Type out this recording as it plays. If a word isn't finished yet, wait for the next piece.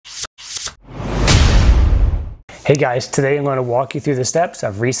Hey guys, today I'm going to walk you through the steps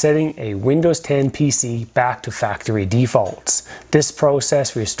of resetting a Windows 10 PC back to factory defaults. This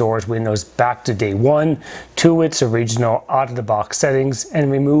process restores Windows back to day one to its original out-of-the-box settings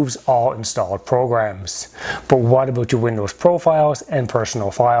and removes all installed programs. But what about your Windows profiles and personal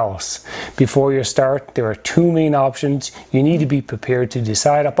files? Before you start, there are two main options you need to be prepared to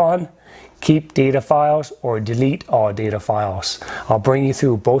decide upon. Keep data files or delete all data files. I'll bring you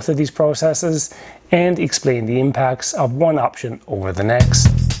through both of these processes and explain the impacts of one option over the next.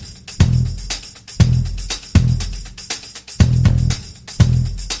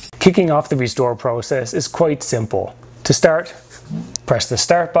 Kicking off the restore process is quite simple. To start, press the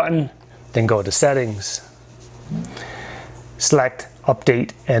start button, then go to settings. Select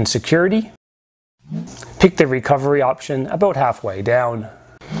update and security. Pick the recovery option about halfway down.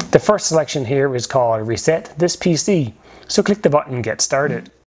 The first selection here is called Reset This PC, so click the button Get Started.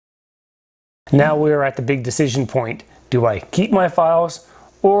 Now we're at the big decision point. Do I keep my files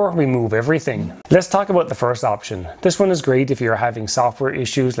or remove everything? Let's talk about the first option. This one is great if you're having software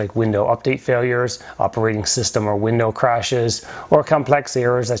issues like window update failures, operating system or window crashes, or complex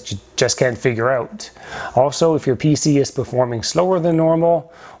errors that you just can't figure out. Also, if your PC is performing slower than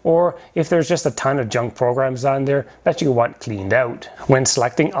normal, or if there's just a ton of junk programs on there that you want cleaned out. When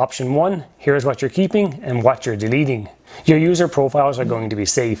selecting option 1, here's what you're keeping and what you're deleting. Your user profiles are going to be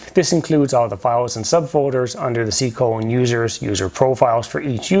safe. This includes all the files and subfolders under the C: users, user profiles for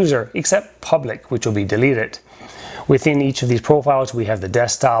each user, except public, which will be deleted. Within each of these profiles, we have the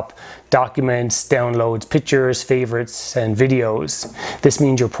desktop, documents, downloads, pictures, favorites, and videos. This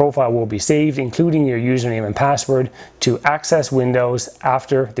means your profile will be saved, including your username and password, to access Windows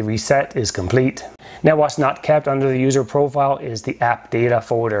after the reset is complete. Now, what's not kept under the user profile is the app data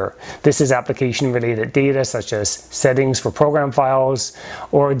folder. This is application related data such as settings for program files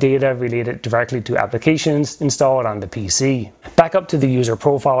or data related directly to applications installed on the PC. Back up to the user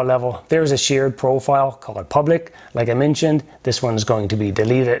profile level, there's a shared profile called public. Like I mentioned, this one is going to be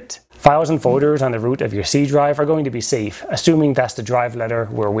deleted. Files and folders on the root of your C drive are going to be safe, assuming that's the drive letter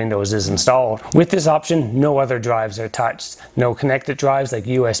where Windows is installed. With this option, no other drives are touched. No connected drives like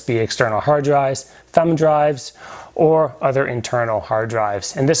USB external hard drives, thumb drives, or other internal hard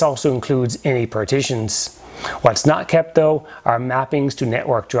drives. And this also includes any partitions. What's not kept though are mappings to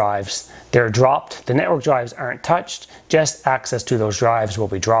network drives. They're dropped. The network drives aren't touched, just access to those drives will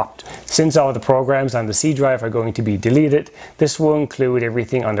be dropped. Since all the programs on the C drive are going to be deleted, this will include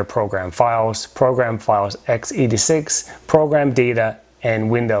everything under program files x86, program data,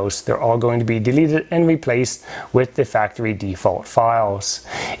 and Windows. They're all going to be deleted and replaced with the factory default files.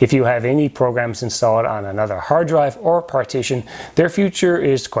 If you have any programs installed on another hard drive or partition, their future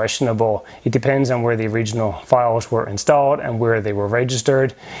is questionable. It depends on where the original files were installed and where they were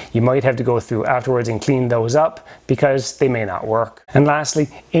registered. You might have to go through afterwards and clean those up because they may not work. And lastly,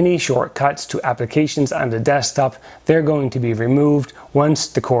 any shortcuts to applications on the desktop, they're going to be removed once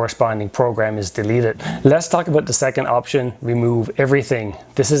the corresponding program is deleted. Let's talk about the second option, remove everything.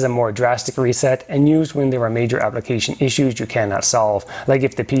 This is a more drastic reset and used when there are major application issues you cannot solve, like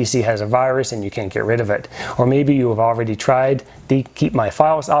if the PC has a virus and you can't get rid of it. Or maybe you have already tried the keep my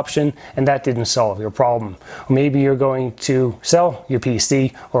files option and that didn't solve your problem. Or maybe you're going to sell your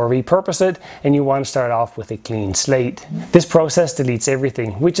PC or repurpose it and you want to start off with a clean slate. This process deletes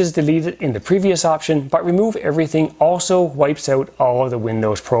everything, which is deleted in the previous option, but remove everything also wipes out all of the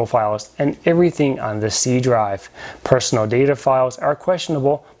Windows profiles and everything on the C drive. Personal data files are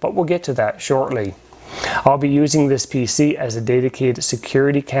questionable, but we'll get to that shortly. I'll be using this PC as a dedicated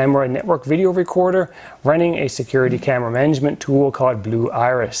security camera network video recorder, running a security camera management tool called Blue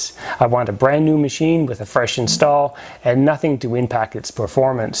Iris. I want a brand new machine with a fresh install and nothing to impact its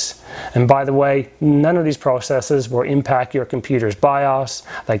performance. And by the way, none of these processes will impact your computer's BIOS,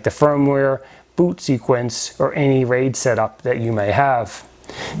 like the firmware, boot sequence, or any RAID setup that you may have.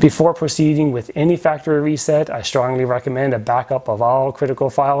 Before proceeding with any factory reset, I strongly recommend a backup of all critical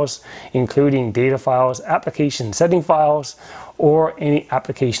files, including data files, application setting files, or any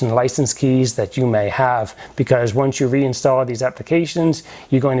application license keys that you may have, because once you reinstall these applications,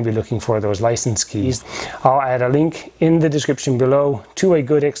 you're going to be looking for those license keys. I'll add a link in the description below to a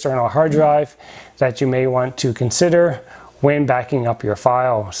good external hard drive that you may want to consider when backing up your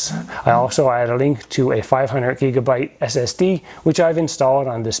files. I also add a link to a 500 gigabyte SSD, which I've installed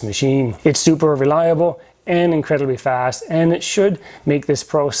on this machine. It's super reliable and incredibly fast, and it should make this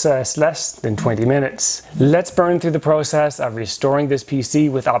process less than 20 minutes. Let's burn through the process of restoring this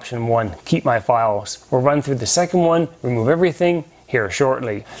PC with option 1, keep my files. We'll run through the second one, remove everything, here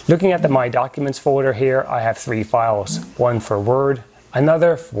shortly. Looking at the My Documents folder here, I have 3 files, one for Word,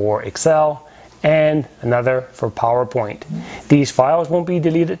 another for Excel, and another for PowerPoint. These files won't be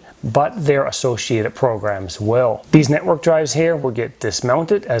deleted, but their associated programs will. These network drives here will get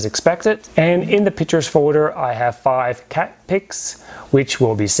dismounted as expected, and in the pictures folder I have 5 cat pics which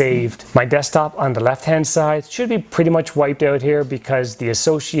will be saved. My desktop on the left hand side should be pretty much wiped out here because the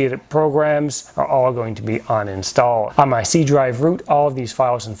associated programs are all going to be uninstalled. On my C drive root, all of these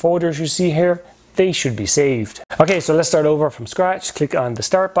files and folders you see here, they should be saved. Okay, so let's start over from scratch. Click on the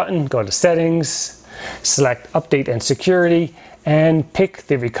start button, go to settings, select update and security, and pick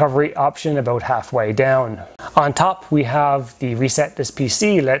the recovery option about halfway down. On top we have the reset this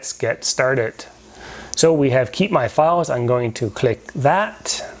PC. Let's get started. So we have keep my files. I'm going to click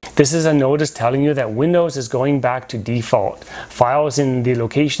that. This is a notice telling you that Windows is going back to default. Files in the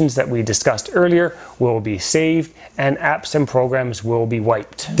locations that we discussed earlier will be saved and apps and programs will be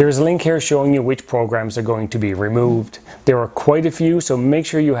wiped. There's a link here showing you which programs are going to be removed. There are quite a few, so make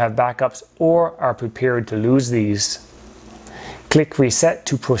sure you have backups or are prepared to lose these. Click reset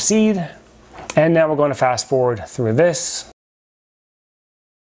to proceed. And now we're going to fast forward through this.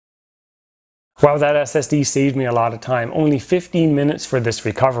 Wow, that SSD saved me a lot of time, only 15 minutes for this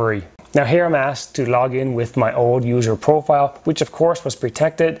recovery. Now here I'm asked to log in with my old user profile, which of course was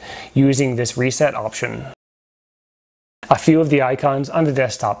protected using this reset option. A few of the icons on the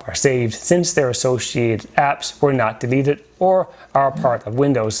desktop are saved since their associated apps were not deleted or are part of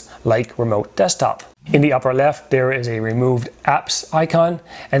Windows, like Remote Desktop. In the upper left there is a removed apps icon,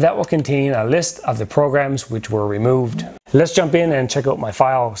 and that will contain a list of the programs which were removed. Let's jump in and check out my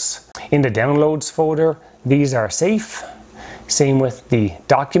files. In the downloads folder, these are safe. Same with the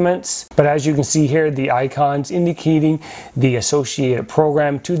documents, but as you can see here, the icons indicating the associated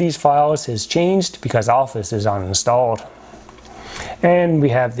program to these files has changed because Office is uninstalled. And we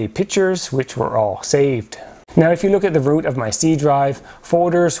have the pictures which were all saved. Now if you look at the root of my C drive,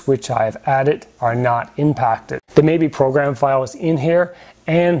 folders which I've added are not impacted. There may be program files in here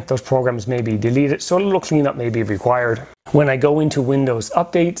and those programs may be deleted, so a little cleanup may be required. When I go into Windows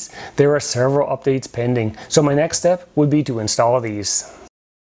updates, there are several updates pending, so my next step would be to install these.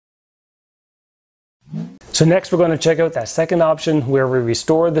 So next we're going to check out that second option where we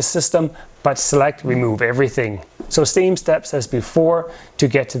restore the system but select remove everything. So same steps as before to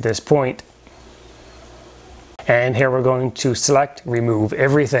get to this point. And here we're going to select remove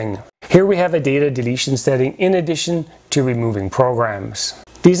everything. Here we have a data deletion setting in addition to removing programs.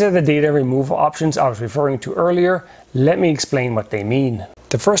 These are the data removal options I was referring to earlier. Let me explain what they mean.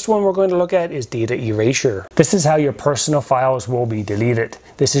 The first one we're going to look at is data erasure. This is how your personal files will be deleted.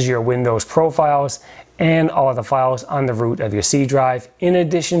 This is your Windows profiles and all of the files on the root of your C drive, in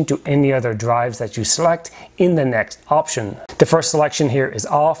addition to any other drives that you select in the next option. The first selection here is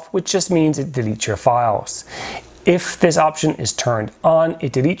off, which just means it deletes your files. If this option is turned on,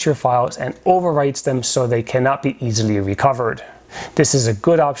 it deletes your files and overwrites them so they cannot be easily recovered. This is a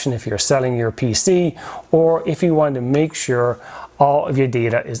good option if you're selling your PC or if you want to make sure all of your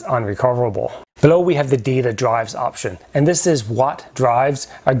data is unrecoverable. Below we have the data drives option, and this is what drives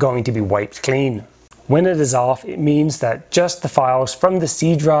are going to be wiped clean. When it is off, it means that just the files from the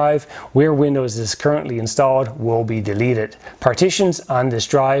C drive where Windows is currently installed will be deleted. Partitions on this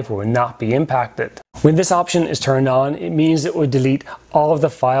drive will not be impacted. When this option is turned on, it means it will delete all of the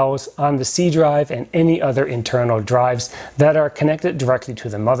files on the C drive and any other internal drives that are connected directly to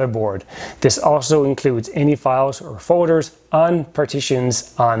the motherboard. This also includes any files or folders on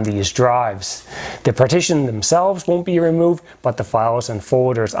partitions on these drives. The partitions themselves won't be removed, but the files and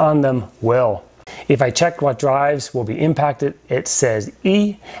folders on them will. If I check what drives will be impacted, it says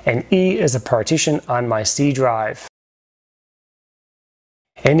E, and E is a partition on my C drive.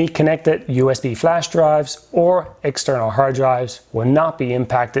 Any connected USB flash drives or external hard drives will not be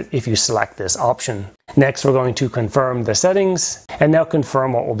impacted if you select this option. Next, we're going to confirm the settings and now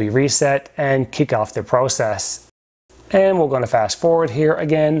confirm what will be reset and kick off the process. And we're going to fast forward here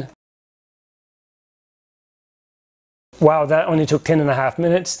again. Wow, that only took 10.5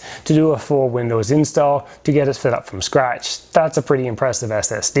 minutes to do a full Windows install to get it set up from scratch. That's a pretty impressive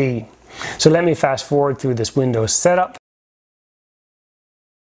SSD. So let me fast forward through this Windows setup.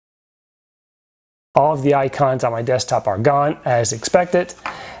 All of the icons on my desktop are gone as expected,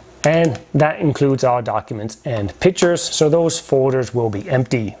 and that includes all documents and pictures, so those folders will be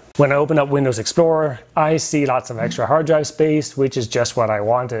empty. When I open up Windows Explorer, I see lots of extra hard drive space, which is just what I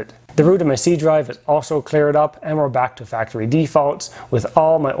wanted. The root of my C drive is also cleared up, and we're back to factory defaults with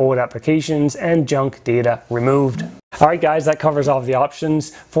all my old applications and junk data removed. Alright guys, that covers all of the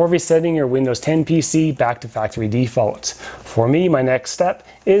options for resetting your Windows 10 PC back to factory defaults. For me, my next step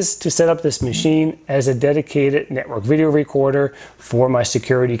is to set up this machine as a dedicated network video recorder for my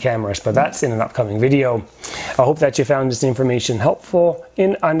security cameras, but that's in an upcoming video. I hope that you found this information helpful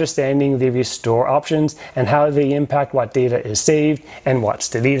in understanding the restore options and how they impact what data is saved and what's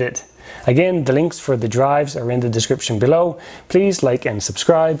deleted. Again, the links for the drives are in the description below. Please like and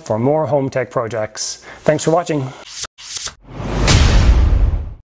subscribe for more home tech projects. Thanks for watching.